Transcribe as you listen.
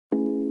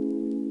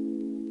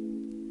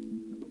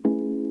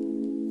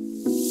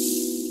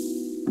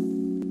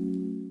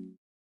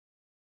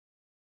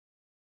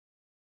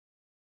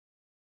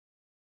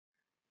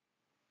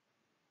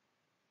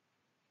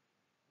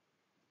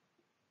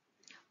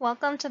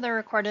Welcome to the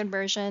recorded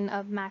version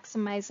of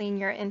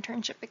Maximizing Your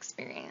Internship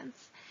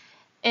Experience.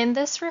 In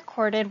this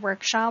recorded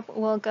workshop,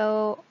 we'll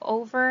go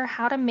over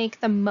how to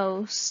make the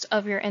most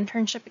of your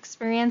internship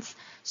experience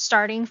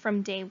starting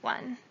from day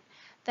one.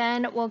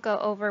 Then we'll go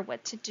over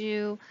what to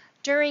do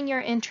during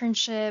your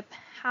internship,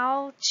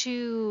 how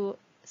to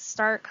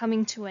start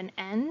coming to an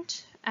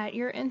end at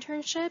your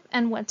internship,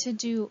 and what to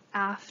do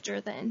after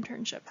the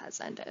internship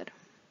has ended.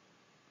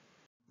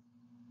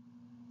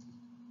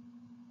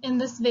 In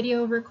this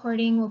video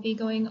recording, we'll be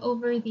going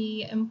over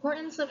the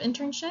importance of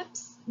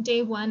internships,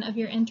 day one of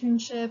your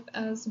internship,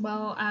 as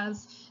well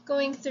as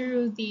going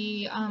through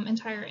the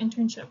entire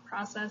internship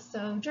process.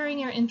 So during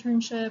your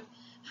internship,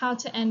 how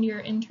to end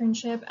your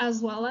internship,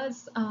 as well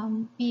as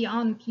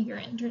beyond your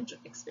internship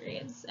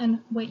experience and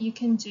what you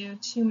can do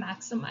to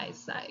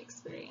maximize that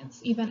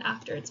experience even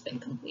after it's been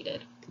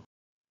completed.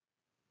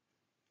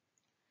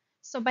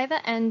 So by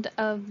the end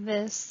of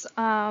this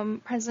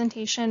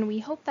presentation, we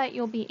hope that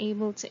you'll be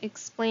able to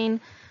explain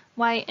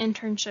why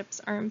internships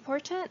are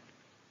important,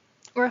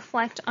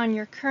 reflect on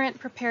your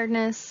current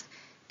preparedness,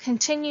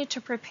 continue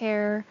to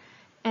prepare,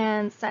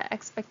 and set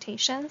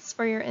expectations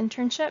for your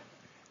internship.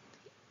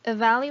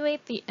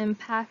 Evaluate the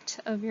impact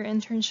of your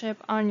internship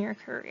on your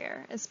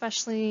career,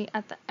 especially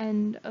at the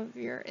end of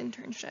your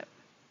internship.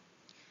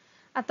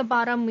 At the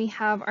bottom, we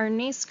have our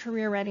NACE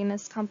career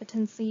readiness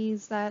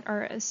competencies that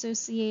are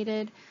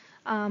associated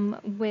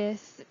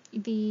with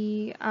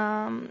the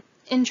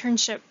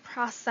internship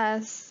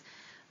process.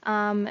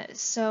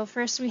 So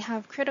first we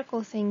have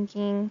critical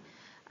thinking.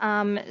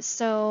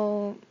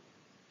 So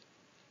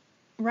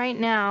right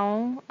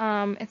now,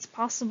 it's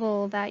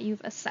possible that you've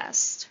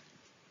assessed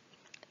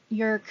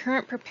your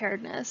current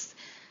preparedness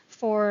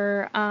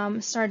for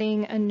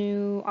starting a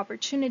new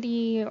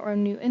opportunity or a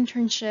new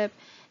internship,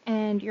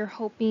 and you're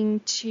hoping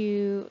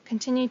to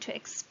continue to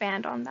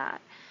expand on that.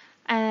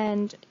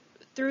 And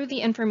through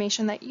the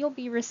information that you'll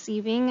be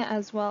receiving,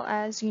 as well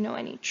as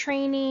any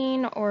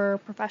training or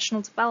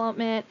professional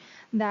development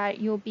that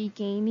you'll be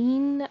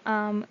gaining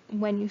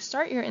when you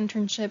start your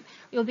internship,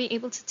 you'll be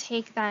able to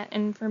take that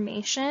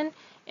information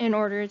in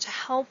order to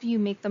help you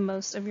make the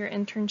most of your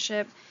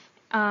internship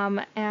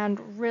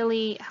and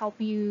really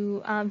help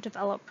you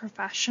develop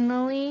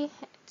professionally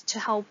to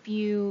help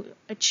you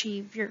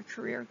achieve your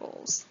career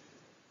goals.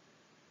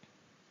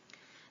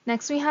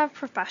 Next, we have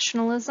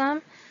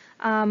professionalism.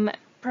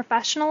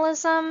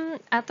 Professionalism,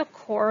 at the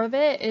core of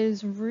it,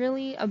 is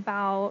really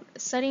about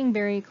setting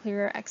very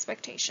clear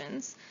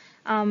expectations.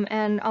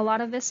 And a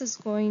lot of this is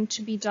going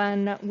to be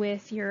done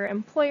with your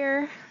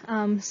employer,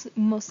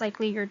 most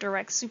likely your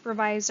direct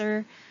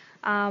supervisor.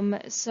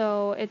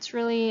 So it's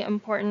really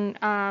important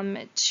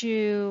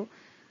to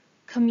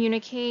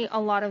communicate a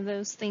lot of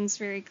those things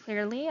very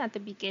clearly at the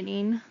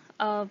beginning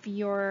of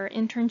your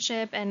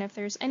internship, and if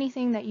there's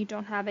anything that you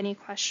don't have any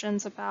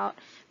questions about,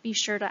 be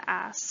sure to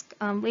ask.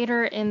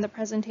 Later in the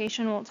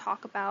presentation, we'll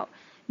talk about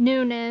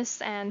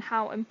newness and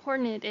how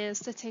important it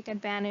is to take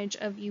advantage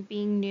of you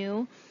being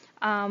new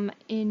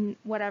in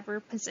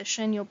whatever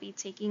position you'll be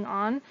taking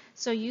on.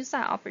 So use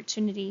that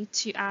opportunity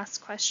to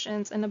ask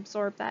questions and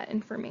absorb that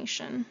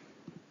information.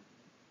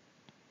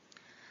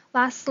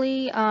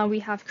 Lastly, we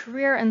have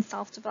career and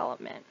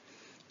self-development.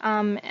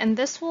 And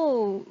this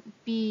will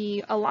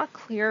be a lot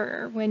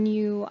clearer when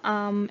you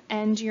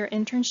end your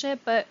internship,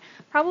 but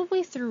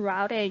probably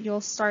throughout it, you'll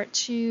start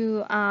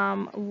to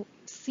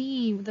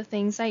see the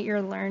things that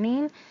you're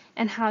learning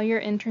and how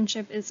your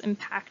internship is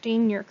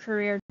impacting your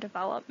career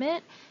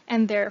development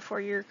and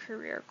therefore your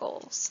career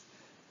goals.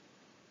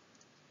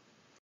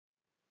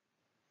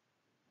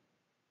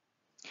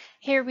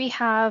 Here we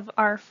have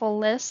our full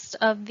list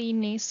of the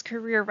NACE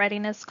career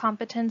readiness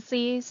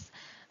competencies.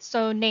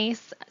 So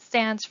NACE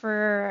stands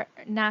for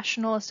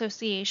National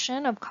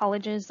Association of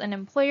Colleges and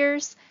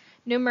Employers.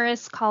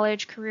 Numerous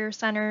college career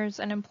centers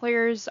and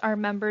employers are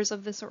members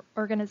of this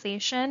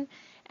organization,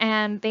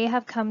 and they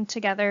have come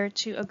together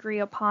to agree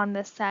upon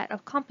this set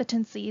of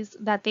competencies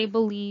that they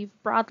believe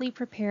broadly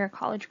prepare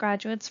college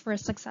graduates for a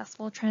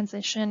successful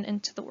transition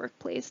into the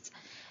workplace.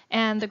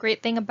 And the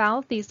great thing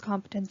about these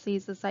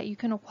competencies is that you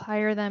can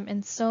acquire them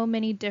in so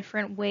many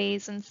different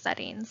ways and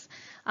settings.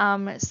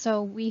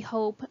 So we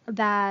hope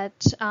that,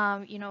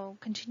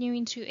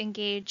 continuing to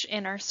engage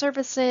in our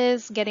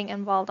services, getting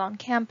involved on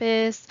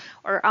campus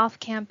or off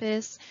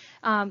campus,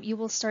 you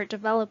will start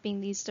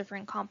developing these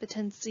different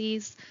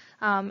competencies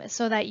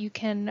so that you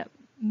can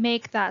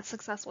make that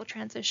successful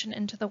transition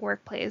into the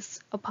workplace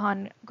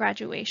upon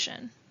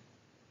graduation.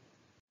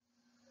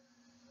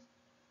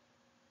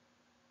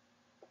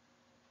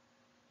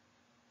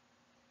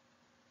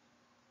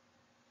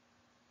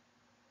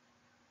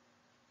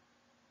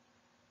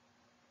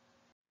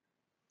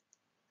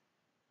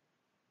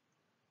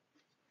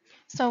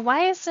 So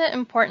why is it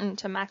important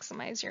to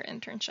maximize your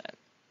internship?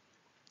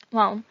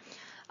 Well,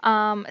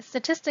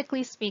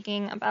 statistically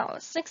speaking, about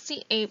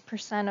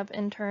 68% of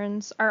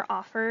interns are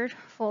offered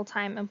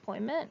full-time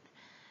employment,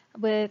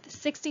 with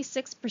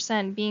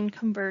 66% being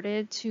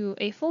converted to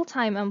a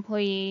full-time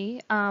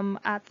employee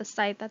at the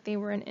site that they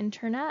were an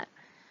intern at.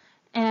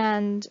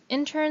 And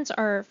interns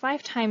are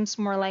 5 times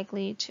more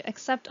likely to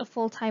accept a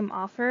full-time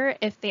offer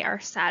if they are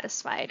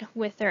satisfied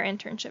with their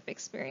internship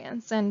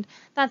experience. And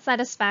that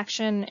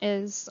satisfaction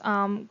is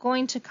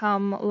going to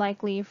come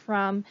likely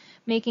from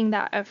making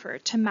that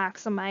effort to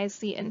maximize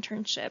the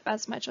internship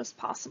as much as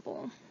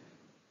possible.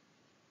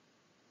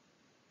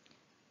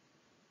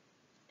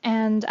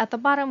 And at the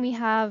bottom we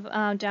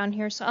have down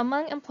here, so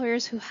among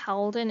employers who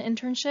held an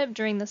internship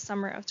during the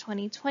summer of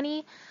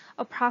 2020,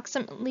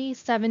 approximately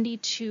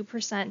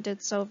 72%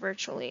 did so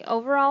virtually.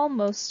 Overall,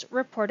 most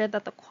reported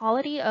that the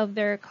quality of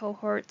their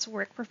cohort's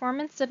work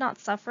performance did not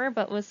suffer,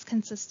 but was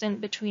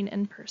consistent between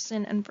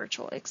in-person and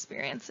virtual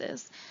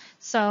experiences.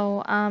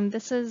 So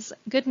this is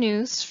good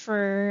news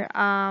for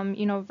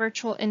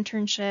virtual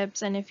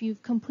internships, and if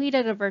you've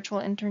completed a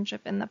virtual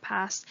internship in the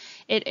past,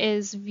 it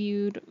is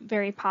viewed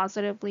very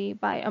positively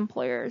by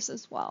employers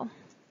as well.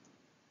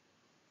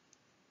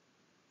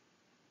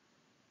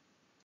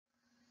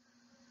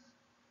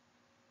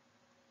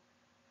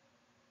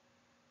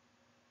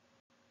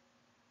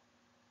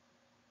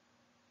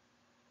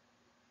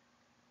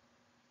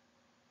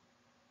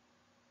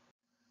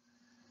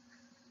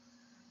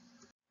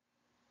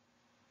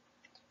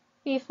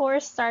 Before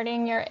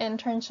starting your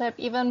internship,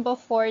 even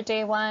before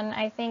day one,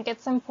 I think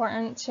it's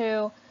important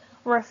to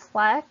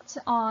reflect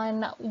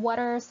on what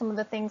are some of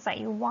the things that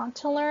you want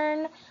to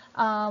learn,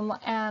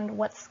 and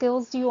what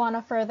skills do you want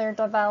to further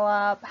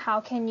develop,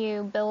 how can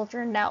you build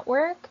your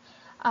network.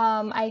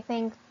 I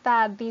think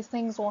that these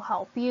things will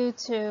help you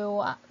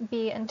to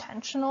be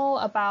intentional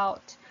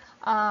about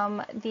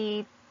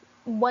the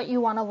what you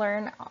want to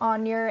learn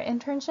on your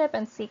internship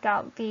and seek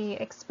out the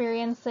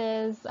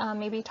experiences.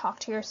 Maybe talk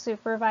to your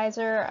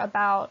supervisor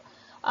about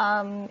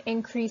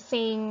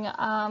increasing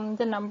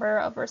the number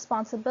of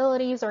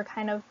responsibilities, or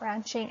kind of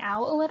branching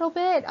out a little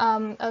bit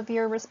of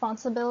your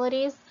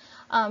responsibilities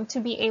to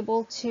be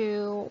able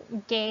to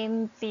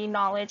gain the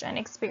knowledge and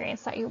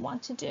experience that you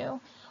want to do.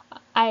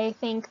 I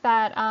think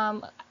that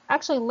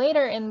actually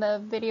later in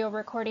the video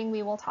recording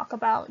we will talk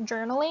about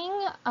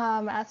journaling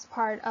as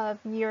part of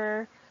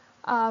your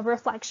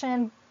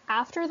reflection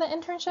after the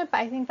internship.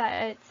 I think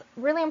that it's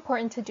really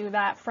important to do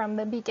that from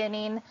the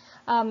beginning,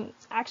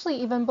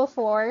 actually even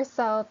before.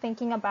 So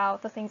thinking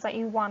about the things that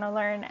you want to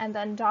learn and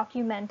then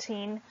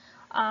documenting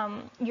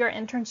your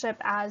internship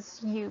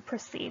as you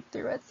proceed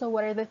through it. So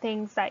what are the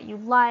things that you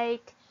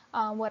like?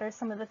 What are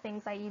some of the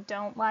things that you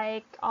don't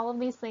like? All of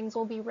these things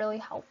will be really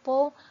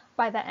helpful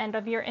by the end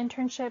of your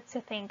internship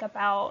to think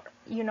about,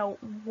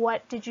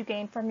 what did you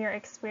gain from your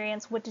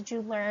experience? What did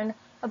you learn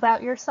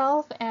about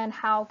yourself? And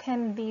how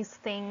can these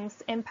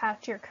things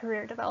impact your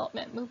career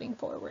development moving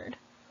forward?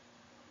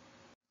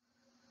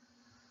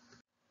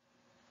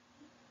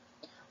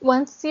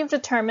 Once you've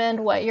determined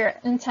what your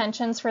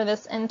intentions for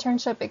this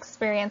internship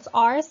experience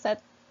are,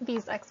 set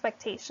these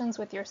expectations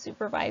with your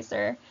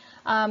supervisor.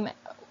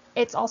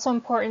 It's also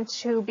important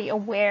to be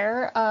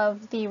aware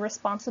of the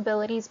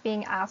responsibilities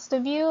being asked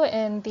of you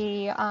in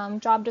the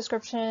job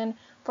description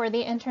for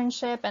the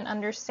internship and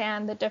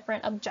understand the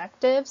different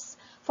objectives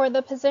for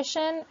the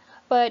position.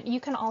 But you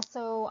can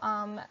also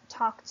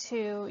talk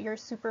to your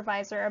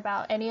supervisor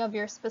about any of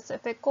your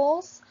specific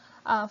goals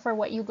for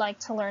what you'd like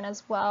to learn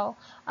as well.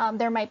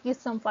 There might be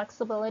some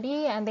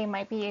flexibility, and they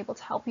might be able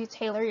to help you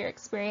tailor your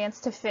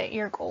experience to fit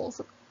your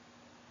goals.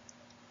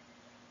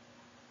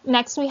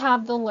 Next, we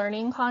have the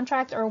learning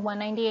contract, or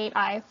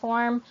 198I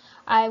form.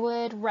 I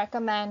would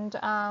recommend,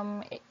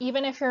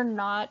 even if you're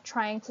not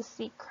trying to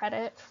seek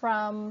credit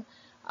from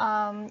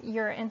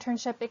your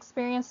internship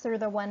experience through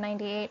the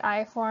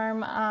 198I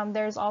form,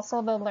 there's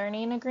also the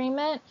learning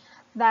agreement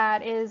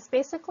that is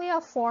basically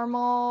a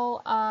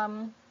formal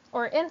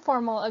or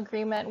informal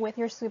agreement with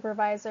your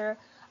supervisor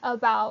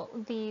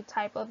about the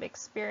type of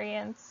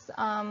experience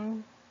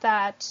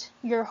that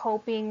you're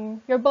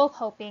both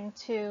hoping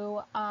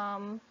to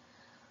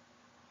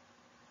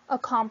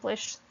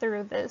accomplished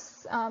through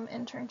this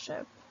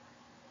internship.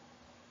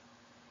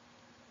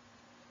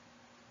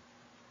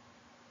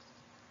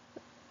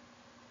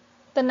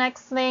 The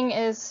next thing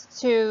is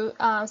to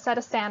set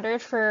a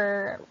standard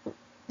for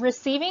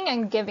receiving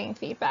and giving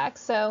feedback.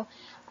 So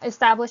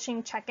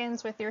establishing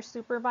check-ins with your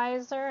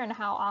supervisor and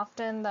how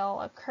often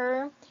they'll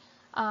occur,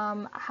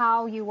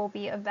 how you will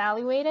be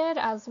evaluated,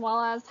 as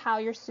well as how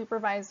your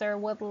supervisor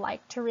would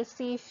like to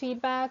receive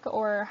feedback,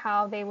 or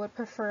how they would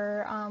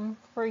prefer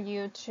for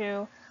you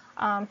to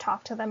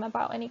talk to them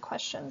about any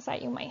questions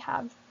that you might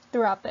have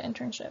throughout the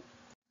internship.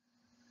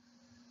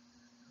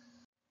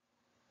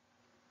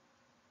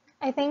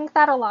 I think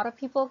that a lot of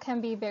people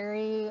can be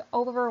very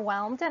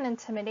overwhelmed and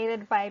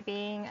intimidated by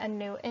being a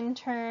new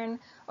intern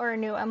or a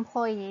new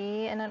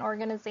employee in an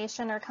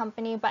organization or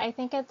company, but I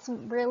think it's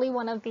really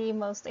one of the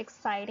most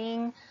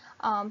exciting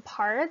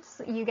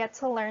parts. You get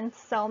to learn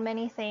so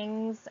many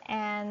things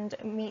and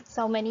meet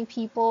so many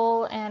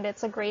people, and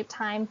it's a great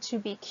time to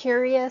be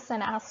curious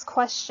and ask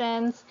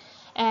questions,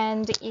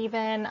 and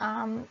even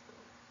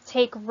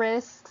take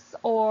risks,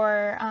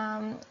 or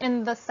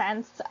in the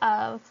sense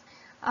of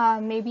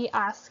maybe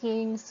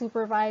asking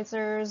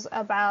supervisors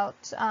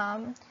about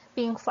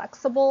being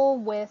flexible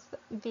with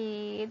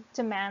the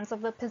demands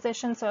of the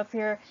position. So if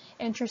you're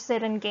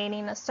interested in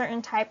gaining a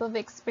certain type of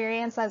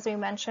experience, as we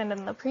mentioned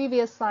in the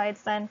previous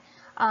slides, then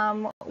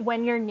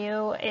when you're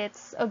new,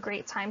 it's a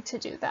great time to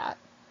do that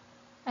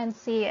and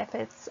see if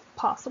it's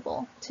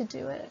possible to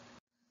do it.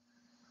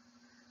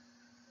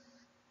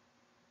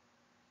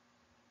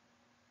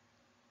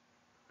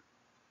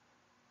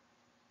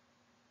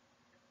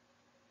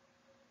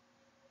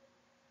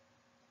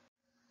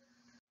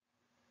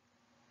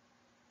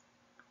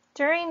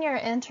 During your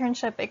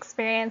internship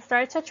experience,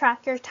 start to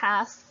track your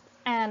tasks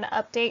and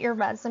update your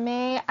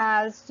resume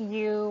as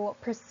you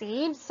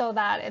proceed so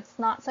that it's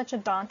not such a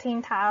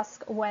daunting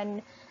task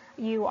when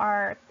you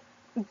are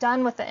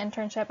done with the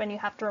internship and you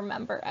have to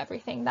remember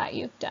everything that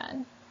you've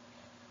done.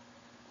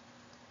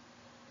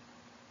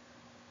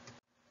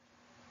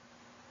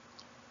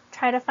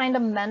 Try to find a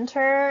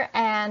mentor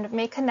and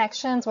make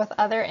connections with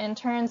other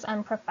interns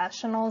and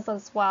professionals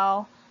as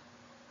well.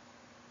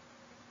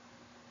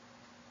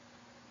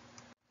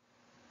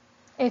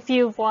 If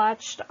you've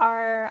watched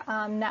our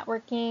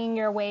Networking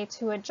Your Way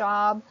to a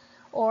Job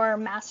or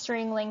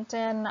Mastering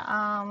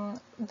LinkedIn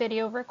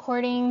video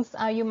recordings,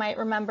 you might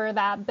remember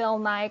that Bill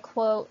Nye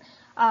quote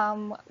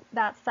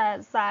that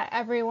says that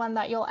everyone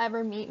that you'll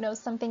ever meet knows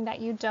something that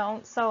you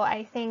don't. So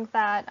I think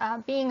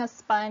that being a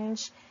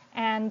sponge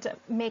and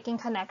making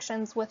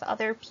connections with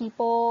other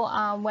people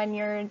when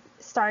you're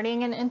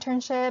starting an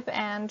internship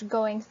and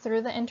going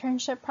through the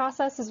internship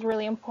process is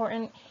really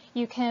important.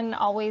 You can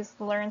always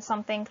learn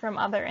something from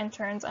other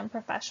interns and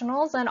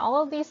professionals, and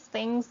all of these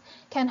things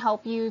can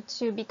help you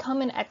to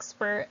become an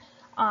expert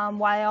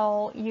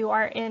while you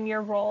are in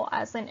your role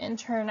as an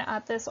intern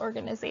at this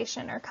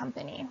organization or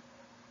company.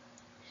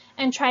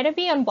 And try to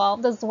be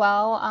involved as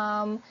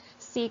well.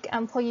 Seek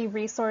employee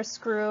resource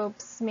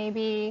groups,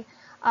 maybe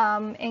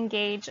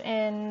engage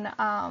in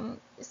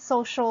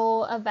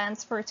social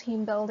events for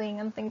team building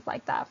and things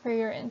like that for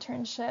your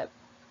internship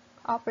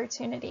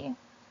opportunity.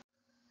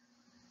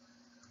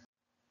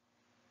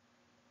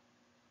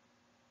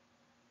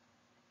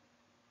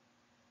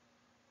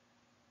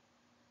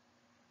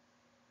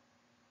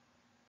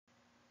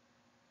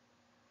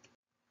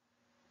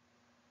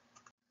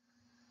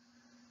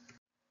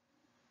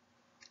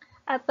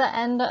 At the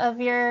end of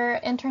your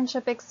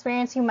internship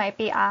experience, you might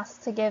be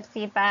asked to give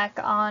feedback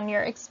on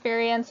your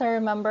experience. I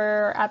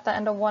remember at the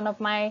end of one of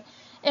my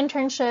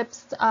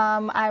internships,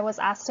 I was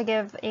asked to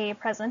give a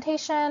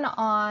presentation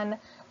on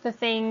the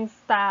things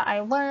that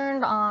I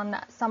learned, on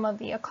some of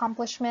the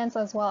accomplishments,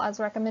 as well as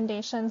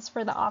recommendations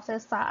for the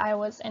office that I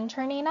was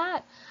interning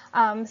at.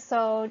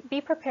 So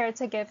be prepared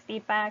to give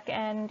feedback,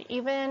 and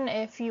even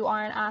if you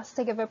aren't asked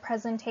to give a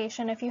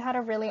presentation, if you had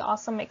a really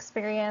awesome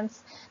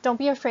experience, don't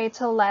be afraid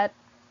to let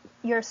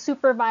your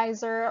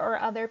supervisor or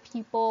other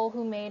people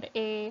who made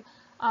a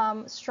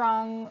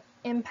strong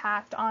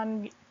impact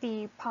on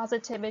the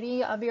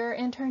positivity of your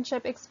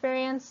internship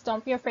experience,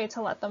 don't be afraid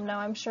to let them know.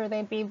 I'm sure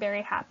they'd be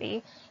very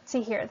happy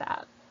to hear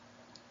that.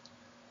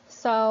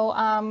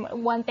 So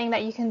one thing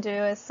that you can do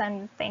is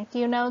send thank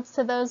you notes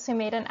to those who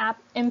made an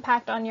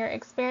impact on your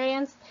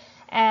experience,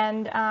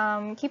 and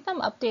keep them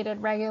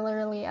updated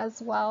regularly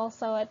as well.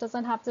 So it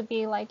doesn't have to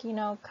be like,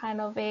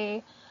 kind of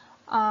a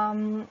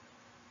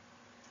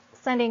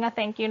sending a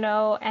thank you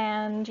note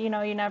and you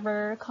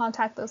never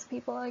contact those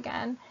people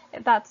again.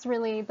 That's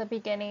really the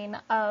beginning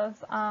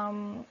of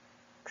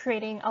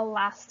creating a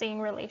lasting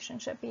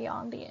relationship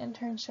beyond the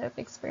internship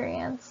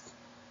experience.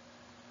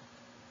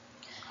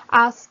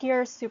 Ask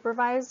your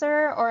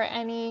supervisor or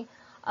any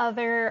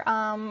other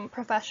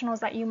professionals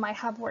that you might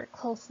have worked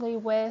closely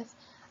with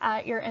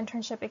at your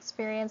internship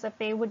experience if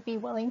they would be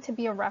willing to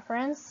be a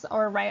reference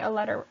or write a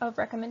letter of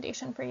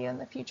recommendation for you in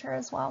the future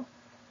as well.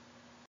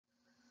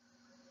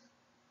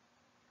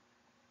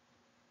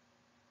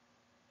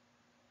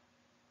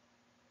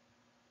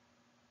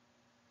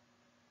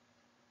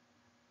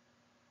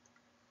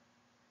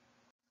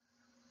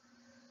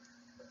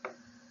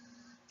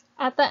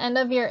 At the end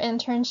of your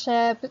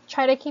internship,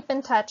 try to keep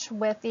in touch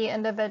with the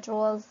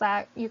individuals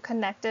that you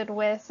connected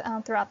with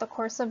throughout the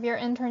course of your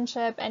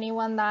internship.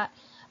 Anyone that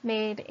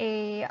made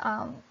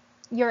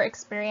your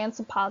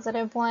experience a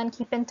positive one,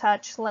 keep in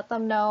touch. Let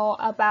them know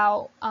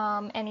about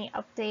any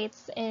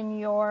updates in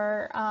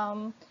your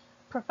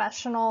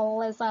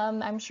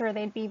professionalism. I'm sure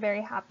they'd be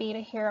very happy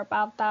to hear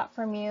about that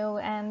from you.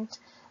 And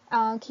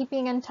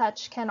keeping in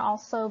touch can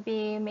also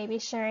be maybe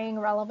sharing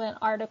relevant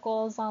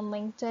articles on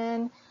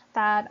LinkedIn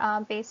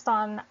that based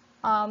on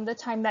the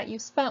time that you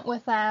spent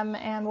with them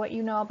and what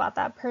you know about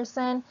that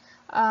person,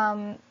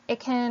 it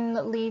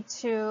can lead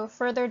to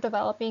further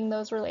developing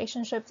those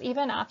relationships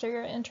even after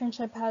your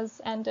internship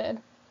has ended.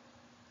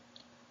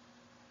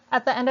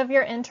 At the end of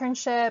your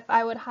internship,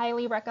 I would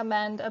highly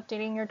recommend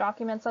updating your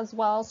documents as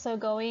well. So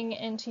going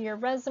into your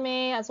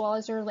resume as well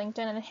as your LinkedIn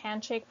and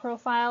Handshake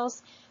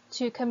profiles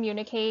to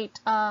communicate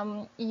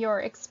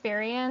your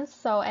experience.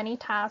 So any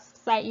tasks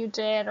that you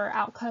did or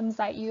outcomes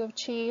that you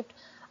achieved,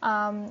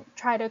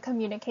 try to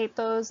communicate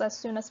those as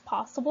soon as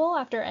possible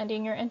after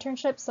ending your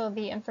internship so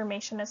the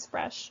information is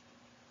fresh.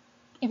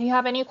 If you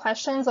have any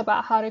questions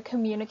about how to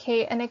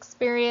communicate an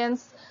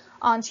experience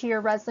onto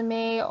your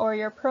resume or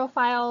your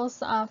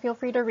profiles, feel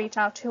free to reach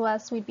out to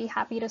us. We'd be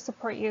happy to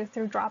support you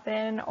through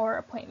drop-in or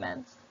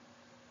appointments.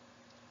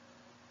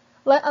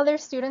 Let other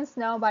students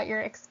know about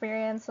your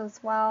experience as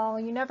well.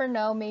 You never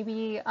know,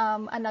 maybe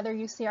another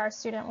UCR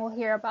student will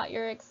hear about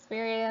your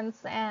experience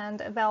and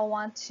they'll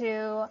want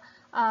to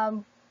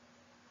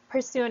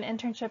pursue an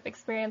internship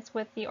experience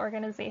with the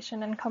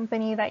organization and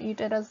company that you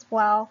did as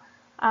well.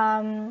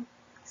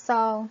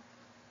 So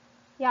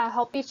yeah,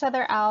 help each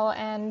other out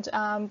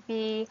and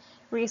be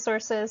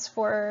resources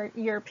for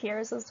your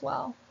peers as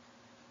well.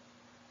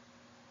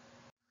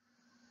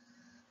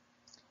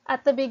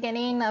 At the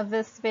beginning of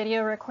this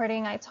video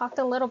recording, I talked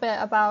a little bit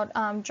about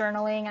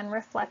journaling and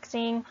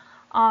reflecting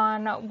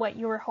on what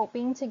you were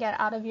hoping to get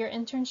out of your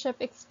internship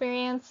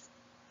experience.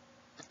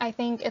 I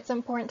think it's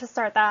important to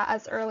start that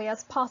as early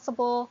as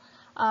possible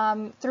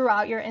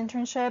throughout your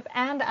internship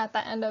and at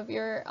the end of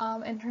your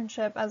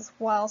internship as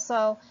well.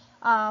 So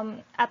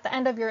at the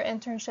end of your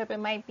internship, it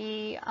might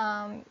be,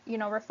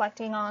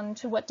 reflecting on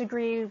to what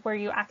degree were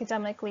you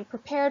academically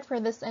prepared for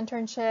this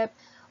internship?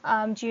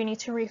 Do you need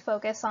to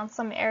refocus on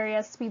some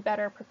areas to be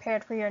better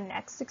prepared for your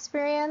next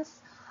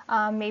experience?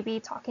 Maybe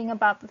talking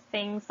about the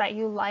things that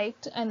you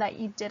liked and that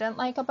you didn't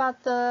like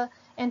about the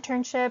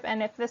internship,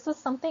 and if this is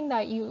something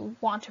that you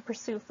want to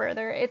pursue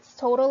further, it's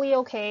totally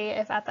okay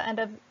if at the end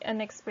of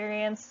an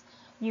experience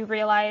you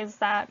realize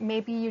that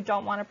maybe you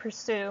don't want to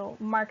pursue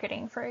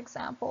marketing, for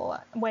example,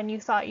 when you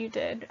thought you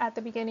did at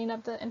the beginning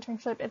of the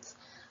internship. It's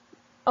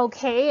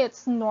okay,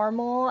 it's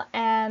normal,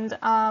 and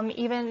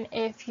even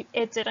if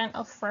it didn't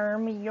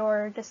affirm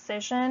your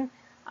decision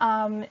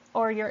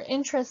or your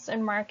interest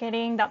in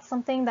marketing, that's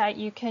something that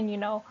you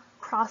can,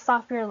 cross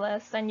off your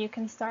list and you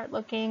can start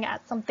looking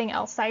at something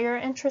else that you're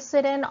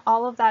interested in.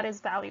 All of that is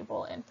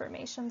valuable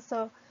information.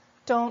 So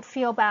don't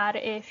feel bad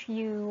if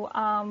you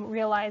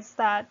realize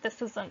that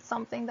this isn't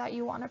something that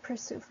you want to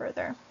pursue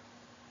further.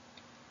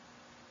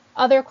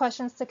 Other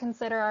questions to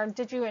consider are,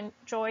 did you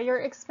enjoy your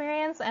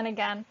experience? And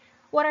again,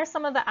 what are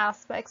some of the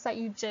aspects that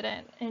you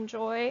didn't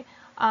enjoy,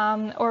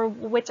 or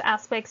which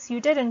aspects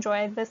you did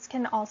enjoy? This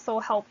can also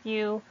help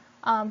you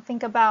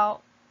think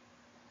about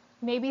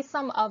maybe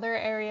some other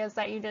areas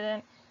that you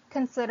didn't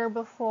consider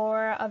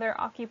before, other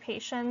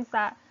occupations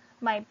that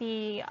might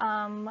be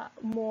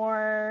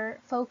more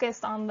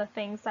focused on the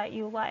things that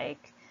you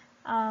like,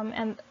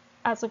 and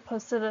as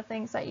opposed to the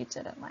things that you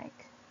didn't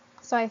like.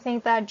 So I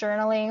think that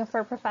journaling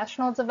for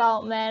professional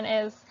development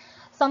is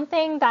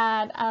something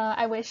that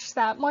I wish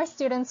that more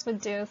students would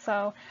do.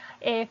 So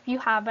if you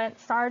haven't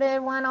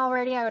started one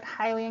already, I would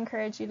highly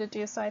encourage you to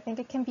do so. I think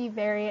it can be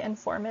very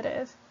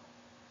informative.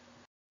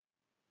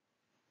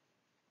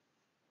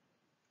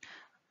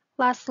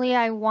 Lastly,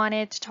 I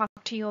wanted to talk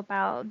to you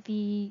about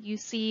the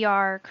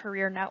UCR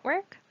Career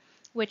Network,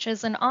 which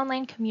is an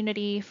online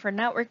community for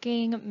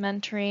networking,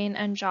 mentoring,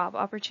 and job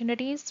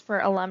opportunities for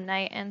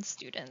alumni and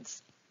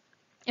students.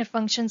 It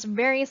functions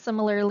very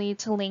similarly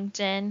to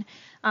LinkedIn.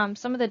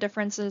 Some of the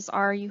differences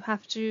are you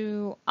have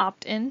to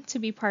opt in to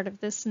be part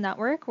of this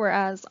network,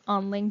 whereas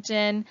on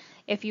LinkedIn,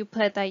 if you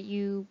put that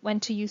you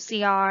went to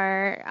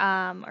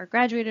UCR or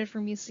graduated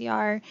from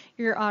UCR,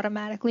 you're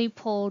automatically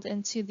pulled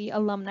into the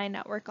alumni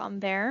network on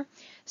there.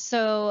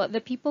 So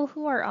the people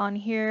who are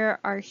here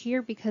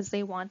because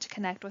they want to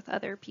connect with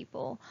other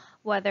people,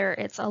 whether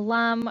it's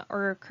alum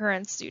or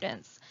current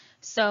students.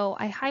 So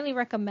I highly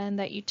recommend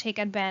that you take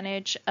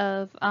advantage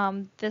of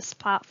this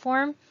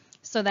platform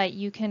so that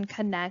you can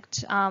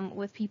connect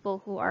with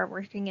people who are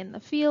working in the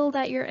field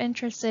that you're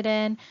interested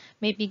in,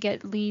 maybe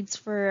get leads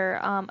for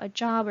a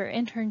job or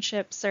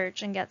internship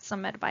search and get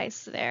some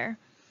advice there.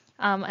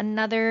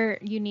 Another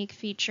unique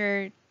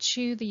feature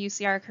to the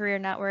UCR Career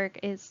Network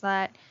is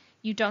that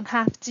you don't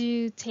have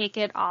to take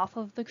it off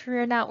of the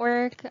Career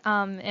Network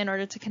in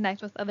order to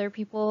connect with other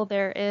people.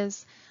 There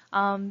is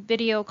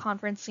video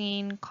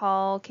conferencing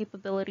call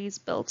capabilities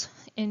built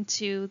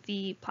into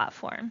the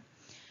platform.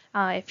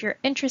 If you're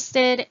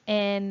interested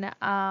in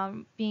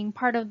being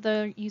part of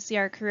the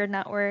UCR Career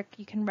Network,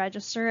 you can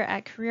register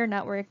at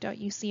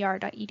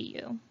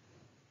careernetwork.ucr.edu.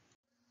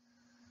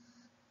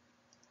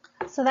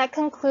 So that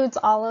concludes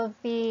all of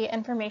the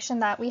information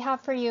that we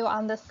have for you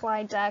on this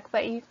slide deck,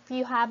 but if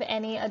you have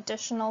any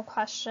additional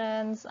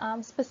questions,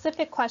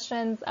 specific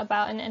questions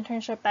about an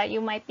internship that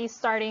you might be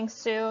starting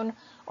soon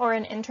or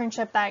an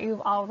internship that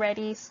you've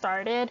already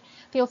started,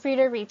 feel free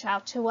to reach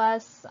out to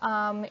us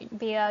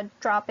via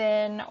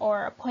drop-in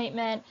or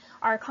appointment.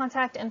 Our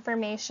contact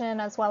information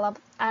as well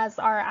as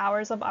our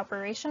hours of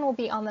operation will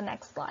be on the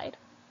next slide.